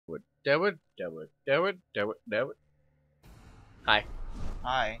Do it. Hi.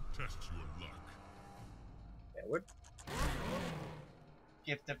 Hi. Test your luck. Do it.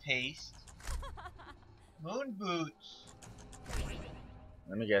 Gift of paste. Moon boots.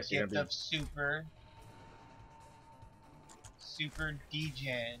 Let me guess, you're Gift gonna of super. Super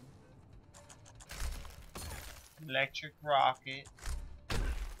degen. Electric rocket.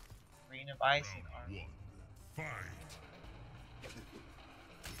 Rain of ice and armor. One. Fight.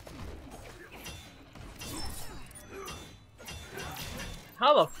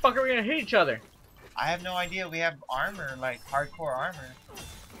 How the fuck are we gonna hit each other? I have no idea. We have armor, like hardcore armor.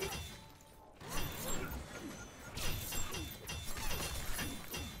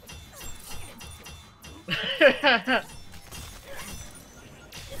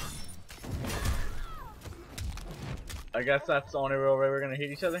 I guess that's the only real way we're gonna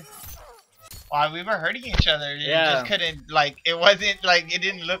hit each other. Well, we were hurting each other. You Yeah. just couldn't, like, it wasn't like, it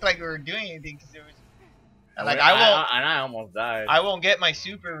didn't look like we were doing anything because it was. Like, I almost died. I won't get my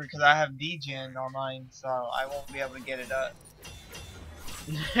super because I have degen on mine, so I won't be able to get it up.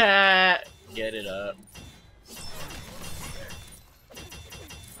 Get it up.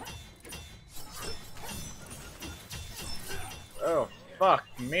 Oh, fuck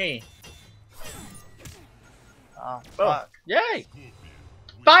me. Oh, Oh, fuck. yay!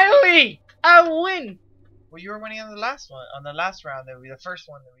 Finally! I win! Well, you were winning on the last one, on the last round that the first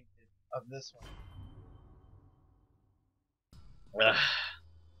one that we did of this one. Ugh.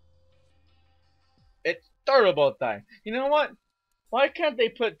 It's Turbo time. You know what? Why can't they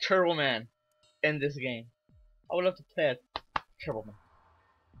put Turbo Man in this game? I would love to play as Turbo Man.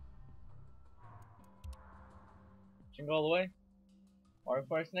 Jingle all the way. Mario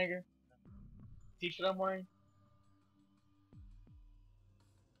Schwarzenegger. T-shirt I'm wearing.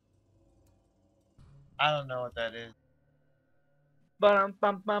 I don't know what that is.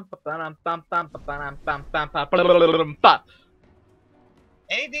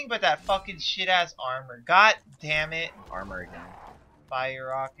 Anything but that fucking shit ass armor. God damn it. Armor again. Fire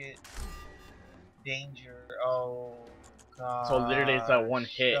rocket. Danger. Oh god. So literally it's a one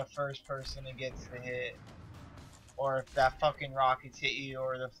hit. The first person that gets the hit. Or if that fucking rockets hit you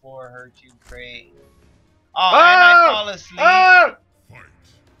or the floor hurts you, great. Oh, and I fall asleep. Oh!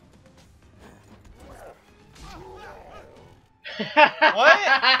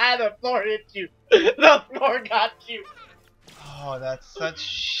 What? The floor hit you. The floor got you. Oh, that's such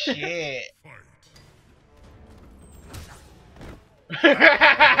shit.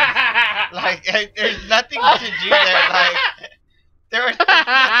 Like, there's nothing to do there. Like, there's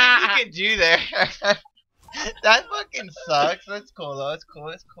nothing you can do there. That fucking sucks. That's cool though. It's cool.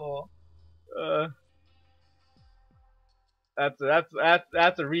 It's cool. That's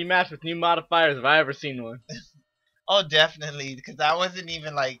a rematch with new modifiers if I ever seen one. Oh, definitely. Because that wasn't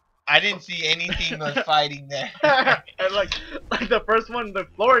even like, I didn't see anything was fighting there. And like the first one, the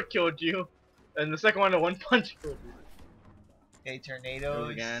floor killed you, and the second one, the one punch killed you. Okay, tornadoes,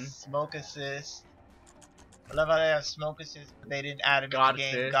 again. smoke assist. I love how they have smoke assist, but they didn't add it in the God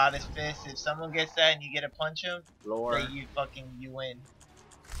game. fist. Goddess fist. If someone gets that and you get to punch him, Floor. then you win.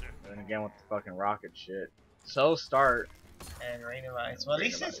 And again with the fucking rocket shit. So start. And rain of ice. Well, at Rain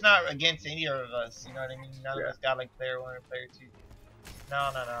least of it's Ice. not against any of us. You know what I mean? None Yeah. of us got like player 1 or player 2. No.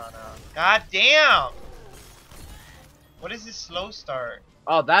 God damn! What is this slow start?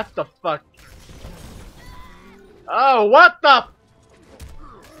 Oh, that's the fuck. Oh, what the?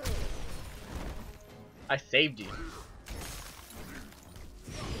 I saved you.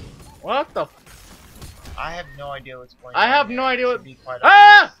 What the? I have no idea what's going I on. have here, no idea to what. be quite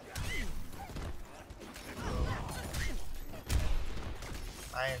Ah! honest.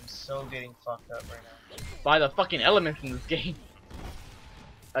 I am so getting fucked up right now. By the fucking elements in this game.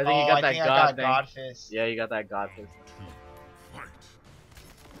 I think Oh, you got I that think god I got thing. God fist. Yeah, you got that god fist.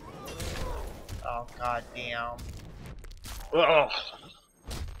 Oh god damn. Ugh.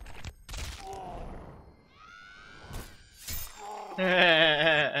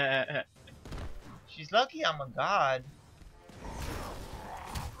 She's lucky I'm a god.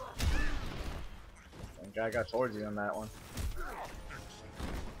 I got towards you on that one.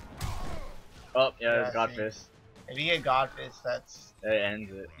 Oh, yeah, it's god see. fist. If you get God fist, that's It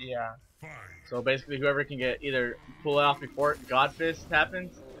ends it. yeah. So basically, whoever can get either pull it off before god fist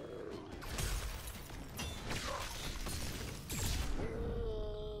happens.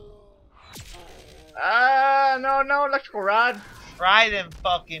 No, electrical rod. Fry them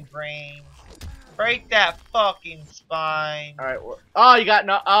fucking brains. Break that fucking spine. Alright, oh, you got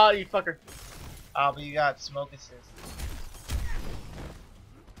no, oh, you fucker. Oh, but you got smoke assist.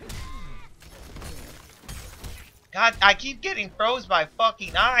 God, I keep getting froze by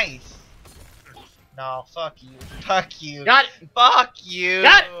fucking ice. No, fuck you. Fuck you. Got it. Fuck you.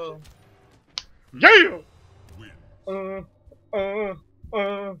 Got Yeah. Win.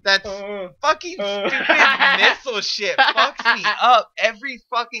 That's fucking stupid missile shit fucks me up every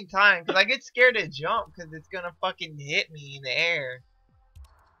fucking time because I get scared to jump because it's gonna fucking hit me in the air.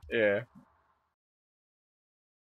 Yeah.